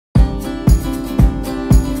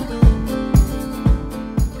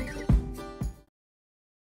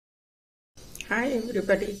Hi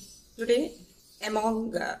everybody. Today,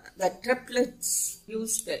 among the triplets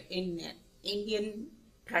used in Indian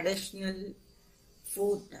traditional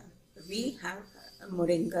food, we have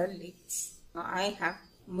moringa leaves. I have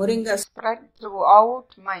moringa spread throughout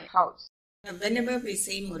my house. Whenever we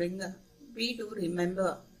say moringa, we do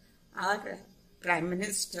remember our Prime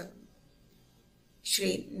Minister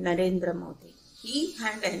Shri Narendra Modi. He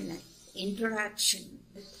had an interaction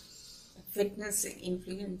with fitness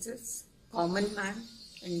influencers, common man,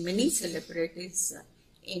 and many celebrities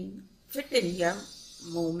in Fit India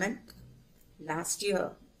movement last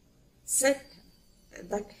year said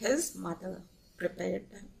that his mother prepared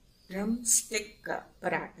drumstick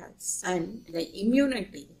parathas and the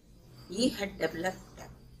immunity he had developed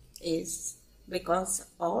is because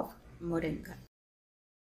of moringa.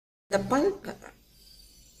 The pulp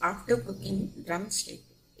after cooking drumstick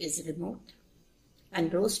is removed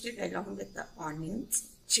and roasted along with the onions,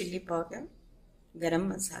 chili powder, garam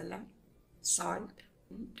masala, salt,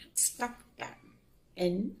 and stuffed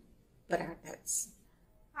in parathas.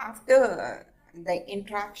 After the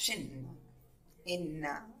interaction in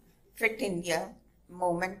Fit India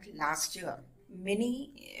movement last year,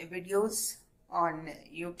 many videos on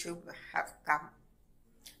YouTube have come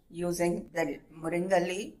using the moringa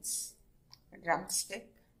leaves,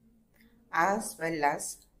 drumstick, as well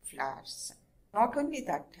as flowers. Not only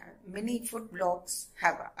that, many food blogs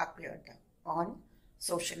have appeared on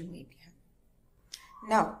social media.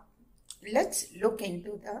 Now, let's look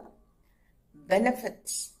into the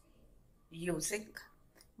benefits using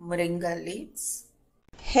moringa leaves.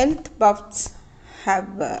 Health buffs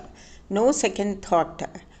have no second thought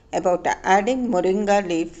about adding moringa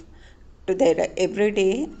leaf to their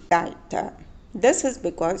everyday diet. This is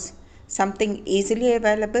because something easily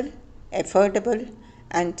available, affordable,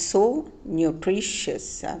 and so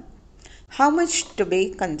nutritious. How much to be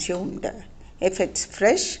consumed? If it's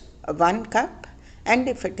fresh, 1 cup, and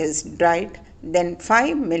if it is dried, then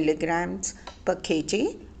 5 milligrams per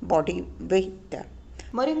kg body weight.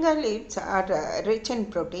 Moringa leaves are rich in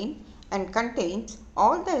protein and contains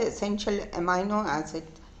all the essential amino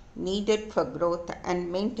acids needed for growth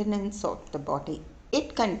and maintenance of the body.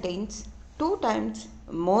 It contains 2 times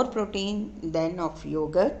more protein than of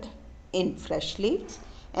yogurt in fresh leaves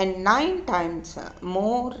and 9 times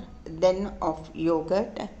more than of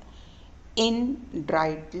yogurt in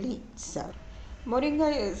dried leaves.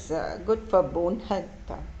 Moringa is good for bone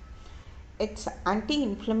health. Its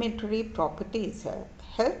anti-inflammatory properties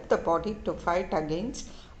help the body to fight against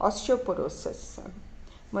osteoporosis.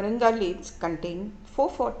 Moringa leaves contain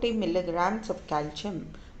 440 milligrams of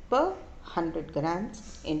calcium per 100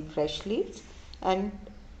 grams in fresh leaves and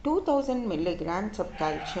 2000 milligrams of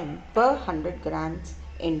calcium per 100 grams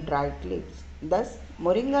in dried leaves. Thus,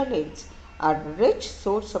 moringa leaves are a rich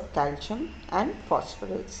source of calcium and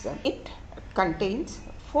phosphorus. It contains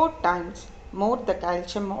 4 times more the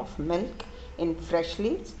calcium of milk in fresh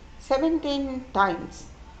leaves, 17 times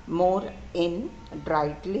more in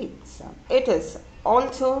dried leaves. It is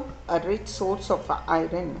also a rich source of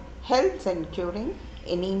iron, helps in curing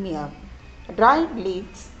anemia. Dried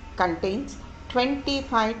leaves contains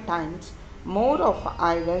 25 times more of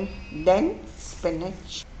iron than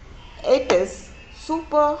spinach. It is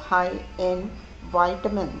super high in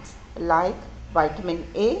vitamins like vitamin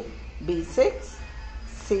A, B6,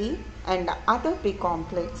 C and other B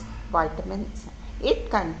complex vitamins. It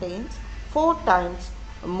contains 4 times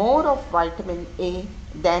more of vitamin A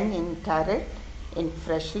than in carrot in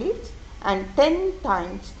fresh leaves and 10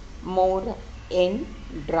 times more in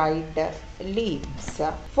dried leaves.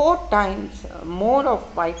 4 times more of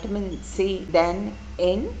vitamin C than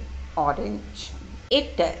in orange.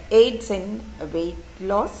 It aids in weight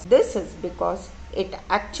loss. This is because it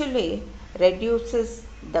actually reduces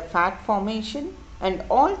the fat formation and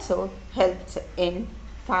also helps in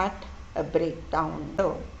fat breakdown.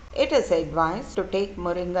 So, it is advised to take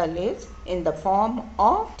moringa leaves in the form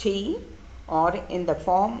of tea or in the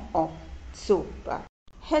form of soup.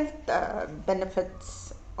 Health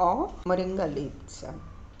benefits of moringa leaves.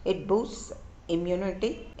 It boosts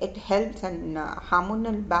immunity. It helps in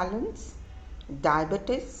hormonal balance,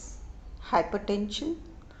 diabetes, hypertension,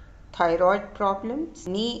 thyroid problems,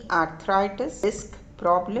 knee arthritis, disc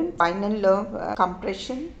problems, spinal nerve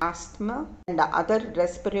compression, asthma and other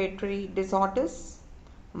respiratory disorders,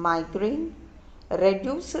 migraine,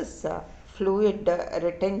 reduces fluid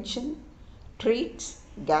retention, treats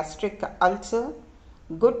gastric ulcer,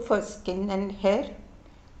 good for skin and hair,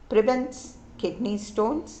 prevents kidney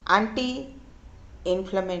stones,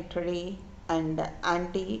 anti-inflammatory and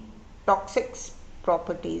anti-toxic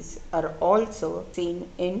properties are also seen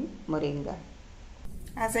in moringa.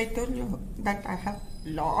 As I told you that I have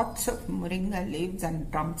lots of moringa leaves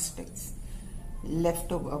and drumsticks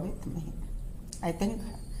left over with me. I think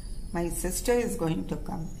my sister is going to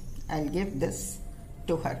come. I'll give this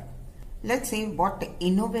to her. Let's see what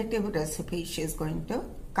innovative recipe she is going to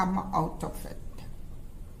come out of it.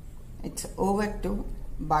 It's over to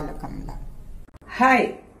Balakamla.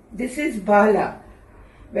 Hi, this is Bala.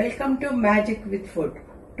 Welcome to Magic with Food.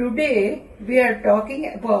 Today we are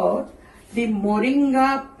talking about the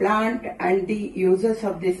moringa plant and the uses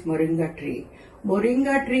of this moringa tree.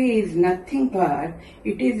 Moringa tree is nothing but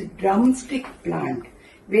it is drumstick plant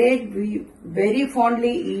where we very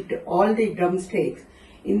fondly eat all the drumsticks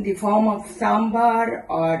in the form of sambar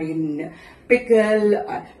or in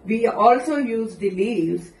pickle. We also use the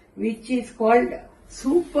leaves, which is called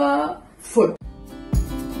superfood.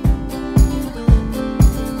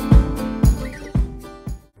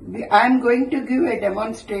 I am going to give a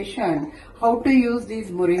demonstration how to use these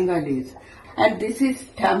moringa leaves, and this is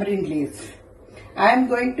tamarind leaves. I am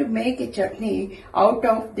going to make a chutney out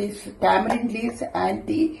of these tamarind leaves and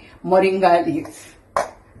the moringa leaves.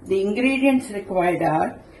 The ingredients required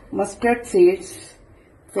are mustard seeds,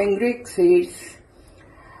 fenugreek seeds,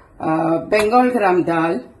 Bengal gram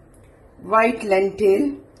dal, white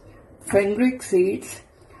lentil, fenugreek seeds,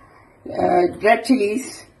 red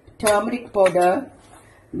chilies, turmeric powder,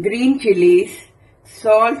 green chilies,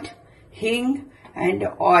 salt, hing and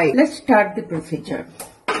oil. Let's start the procedure.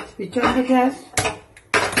 Switch on the gas.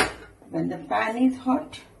 When the pan is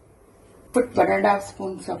hot, put 1.5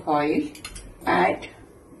 spoons of oil. Add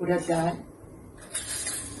urad dal,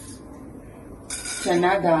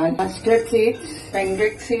 chana dal, mustard seeds,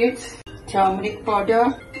 fenugreek seeds, turmeric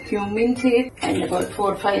powder, cumin seeds and about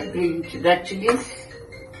 4 or 5 green red chilies,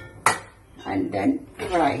 and then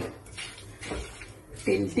fry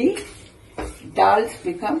till the dals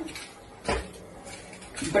become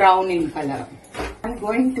brown in color. I'm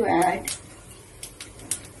going to add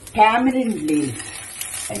tamarind leaves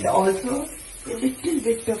and also a little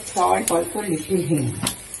bit of salt, also little hing.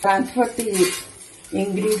 Transfer the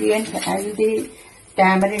ingredients and the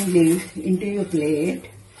tamarind leaves into your plate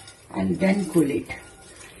and then cool it.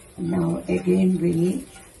 Now again we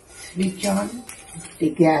switch on the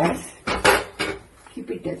gas. Keep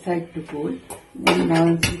it aside to cool. Then now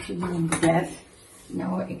I'm switching on the gas.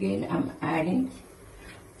 Now again I'm adding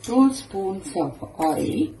 2 spoons of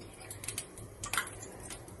oil.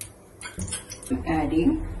 I'm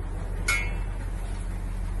adding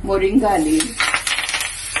moringa leaves,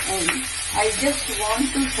 and I just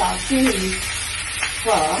want to saute it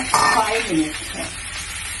for 5 minutes.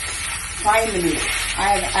 5 minutes. I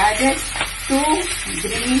have added 2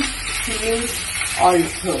 green chilies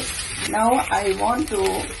also. Now I want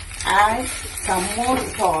to add some more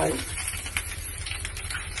salt.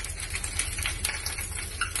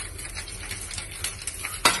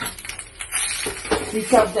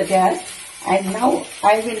 Switch off the gas, and now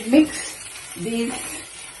I will mix these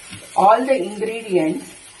all the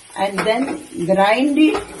ingredients and then grind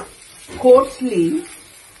it coarsely.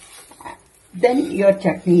 Then your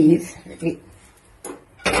chutney is ready.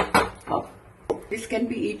 This can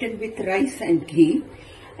be eaten with rice and ghee.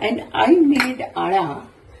 And I made ada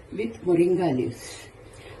with moringa leaves.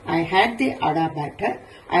 I had the ada batter.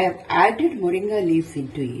 I have added moringa leaves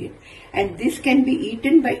into it, and this can be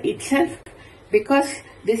eaten by itself because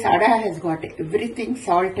this ada has got everything,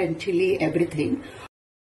 salt and chili, everything.